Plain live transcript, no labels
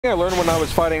I learned when I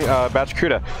was fighting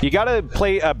Bachakuda, you gotta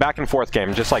play a back and forth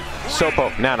game, just like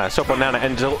Sopo, Nana,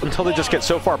 until they just get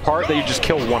so far apart that you just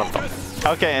kill one of them.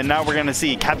 Okay, and now we're gonna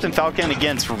see Captain Falcon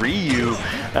against Ryu.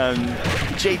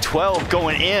 J12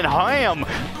 going in, ham.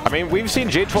 I mean, we've seen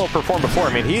J12 perform before.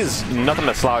 I mean, he's nothing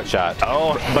to slouch at.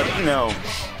 Oh, but no.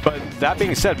 But that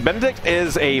being said, Benedict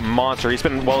is a monster. He's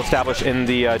been well established in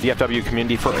the DFW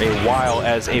community for a while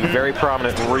as a very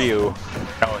prominent Ryu.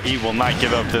 Oh, he will not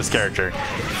give up this character.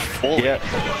 Fully. Yeah.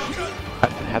 I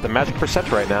had the magic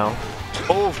percent right now.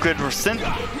 Oh, good percent.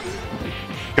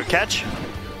 Good catch.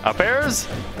 Up airs.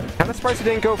 Kind of surprised he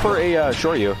didn't go for a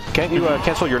Shoryu. Can't you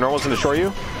cancel your normals into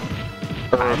Shoryu?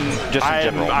 Or just in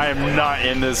general? I am not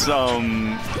in this.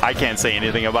 I can't say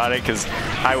anything about it because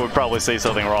I would probably say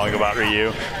something wrong about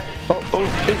Ryu.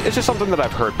 It's just something that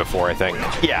I've heard before, I think.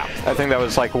 Yeah. I think that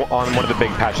was like on one of the big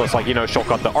patch lists, like, you know, Shulk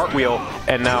got the art wheel,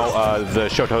 and now the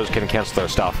Shotos can cancel their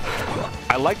stuff.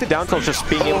 I like the down tilt, just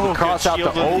being able to cross out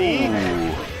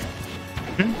the...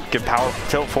 Good power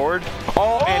tilt forward.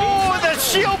 Oh, the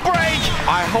shield break!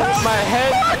 I hold my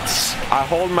head. What? I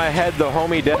hold my head, the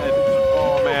homie dead.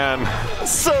 Oh, man.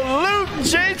 Salute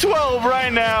J12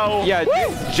 right now. Yeah,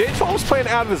 J12 is playing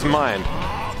out of his mind.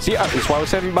 See, that's why I was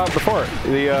saying about before,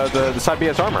 the side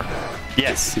BS armor.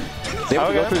 Yes. They have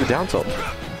to go through the down tilt.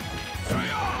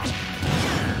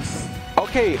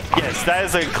 Okay. Yes, that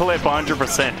is a clip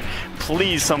 100%.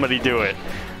 Please, somebody do it.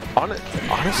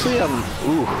 Honestly,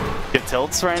 ooh. Good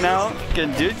tilts right now.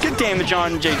 Good damage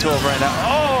on J12 right now.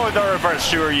 Oh, the reverse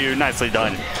Shoryu. Nicely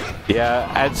done.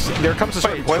 Yeah, there comes a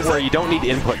certain point where you don't need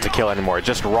input to kill anymore.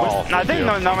 Just raw. I think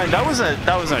no, that wasn't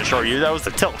a Shoryu. That was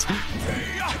the tilt.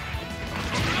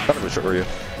 That was a Shoryu.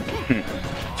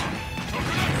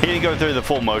 He didn't go through the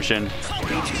full motion.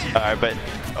 All right, but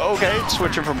okay,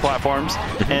 switching from platforms.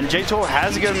 And J12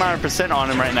 has a good amount of percent on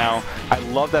him right now. I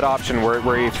love that option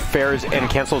where he fares and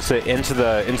cancels it into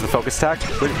the focus attack,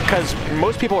 because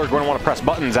most people are going to want to press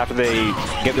buttons after they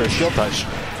get their shield touch.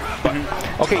 But,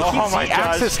 okay, he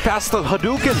access past the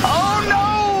Hadouken. Oh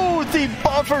no! The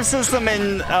buffer system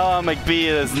in McBee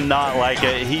is not like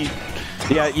it.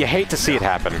 Yeah, you hate to see it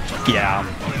happen. Yeah.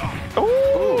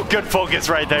 Ooh, good focus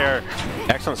right there.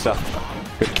 Excellent stuff.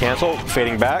 Good cancel,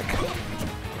 fading back.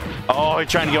 Oh, he's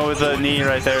trying to go with the knee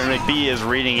right there. McBee is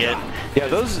reading it. Yeah,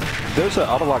 those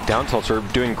auto lock down tilts are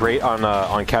doing great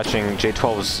on catching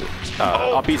J12's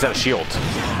up B's out of shield.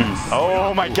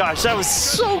 Oh my gosh, that was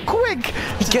so quick.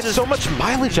 He gets so much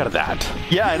mileage out of that.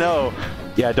 Yeah, I know.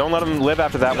 Yeah, don't let him live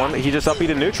after that one. He just up B'd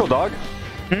a neutral, dog.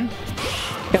 Can't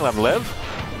let him live.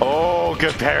 Oh,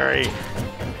 good parry.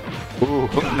 Ooh,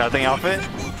 nothing off it.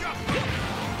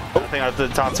 Nothing off the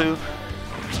Tatsu.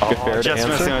 Good just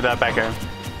missing with that back air.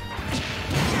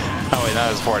 Oh wait,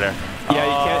 that was forward air.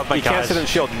 Yeah, you can't sit in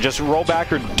shield. Just roll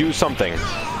back or do something.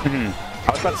 I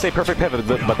was about to say perfect pivot,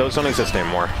 but those don't exist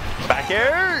anymore. Back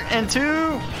air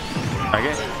into.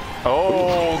 Okay.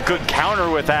 Oh, good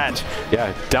counter with that.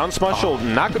 Yeah, down smash will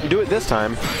not do it this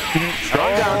time.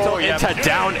 Strong down tilt into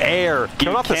down air.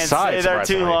 You off the can't side, stay there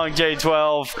too long,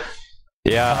 J12.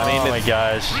 Yeah, I mean, oh my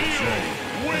gosh.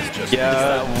 Yeah,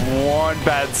 that one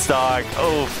bad stock.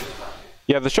 Oh.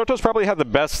 Yeah, the Shotos probably have the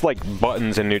best like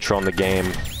buttons in neutral in the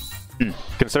game,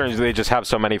 considering they just have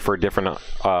so many for different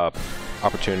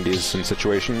opportunities and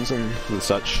situations and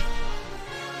such.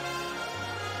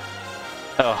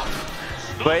 Oh.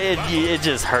 But it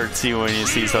just hurts you when you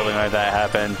see something like that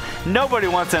happen. Nobody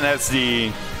wants an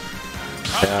SD.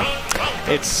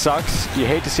 Yeah, it sucks. You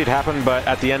hate to see it happen, but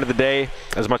at the end of the day,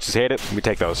 as much as you hate it, we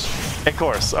take those. Of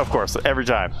course, every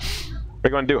time. What are you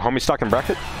going to do? Homie stock and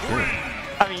bracket?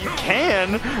 I mean, you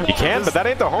can. You can, but that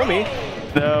ain't the homie.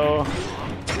 No.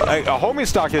 A homie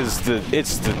stock is the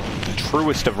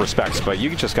truest of respects, but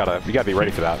you gotta be ready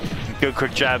for that. Good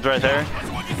quick jabs right there.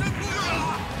 Okay.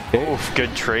 Oof,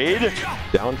 good trade.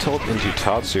 Down tilt into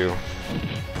Tatsu.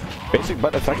 Basic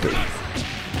but effective.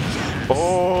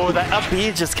 Oh, that up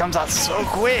B just comes out so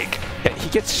quick. Yeah, he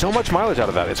gets so much mileage out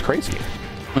of that. It's crazy.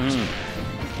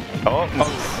 Oh.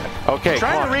 Okay.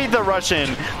 Trying to read the Russian.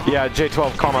 Yeah,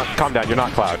 J12, calm down. You're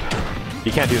not Cloud.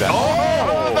 You can't do that.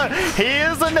 Oh, he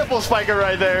is a nipple spiker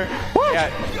right there. Woo. Yeah,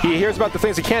 he hears about the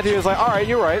things he can't do. He's like, all right,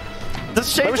 you're right.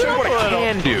 Let's change it up what a little.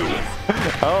 I can do.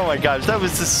 Oh my gosh, that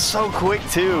was just so quick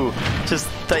too. Just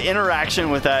the interaction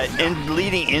with that and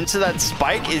leading into that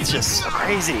spike is just so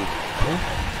crazy.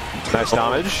 Nice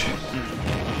damage.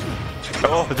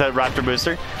 Oh, that Raptor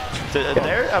booster.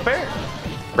 There, up there.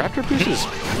 Raptor boost is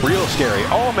real scary.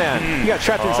 Oh man, you got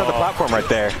trapped inside the platform right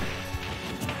there.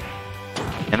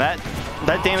 And that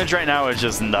damage right now is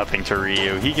just nothing to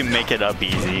Ryu. He can make it up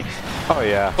easy. Oh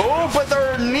yeah. Oh, but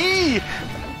their knee.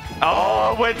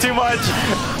 Oh, went too much.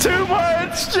 Too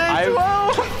much,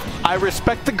 J12. I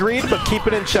respect the greed, but keep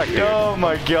it in check, dude. Oh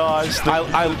my gosh.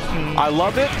 I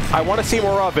love it. I want to see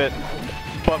more of it,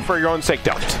 but for your own sake,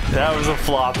 don't. That was a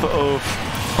flop.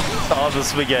 Oof. All the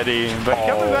spaghetti. But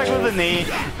coming back with a knee.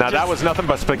 Now that was nothing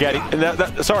but spaghetti.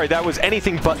 Sorry, that was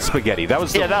anything but spaghetti. That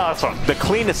was the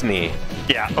cleanest knee.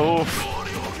 Yeah.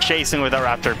 Oof. Chasing with that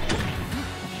Raptor.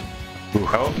 Ooh.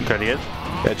 Oh, pretty good.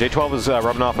 Yeah, J12 is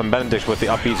rubbing off on McBenedict with the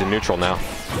up B's in neutral now.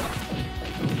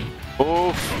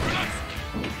 Oof.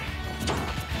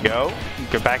 Go.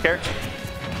 Get back here.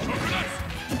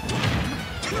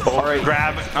 All right.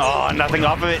 Grab. Oh, nothing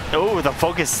off of it. Oh, the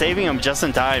focus saving him just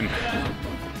in time.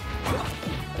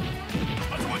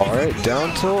 All right,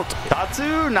 down tilt.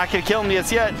 Tatsu, not gonna kill him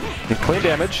just yet. Clean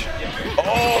damage.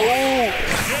 Oh!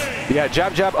 Yeah,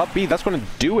 jab, jab, up B. That's going to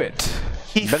do it.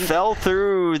 He fell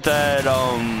through that,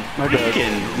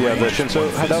 yeah, the Shinso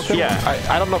Hadouken? Yeah.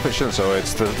 I don't know if it's Shinso,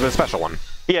 it's the special one.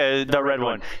 Yeah, the red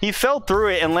one. He fell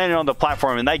through it and landed on the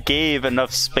platform, and that gave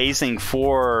enough spacing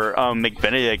for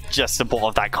McBenedict just to pull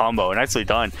off that combo. Nicely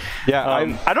done. Yeah,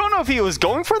 I don't know if he was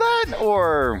going for that,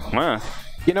 or...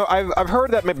 You know, I've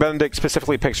heard that McBenedict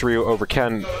specifically picks Ryu over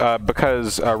Ken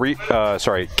because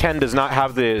Ken does not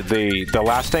have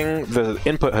the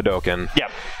input Hadouken.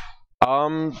 Yep.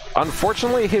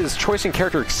 Unfortunately, his choice in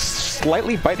character is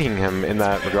slightly biting him in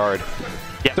that regard.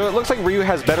 Yeah. So it looks like Ryu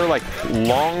has better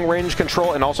long range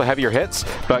control and also heavier hits,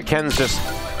 but Ken's just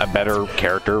a better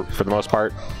character for the most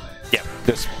part. Yeah.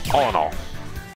 Just all in all.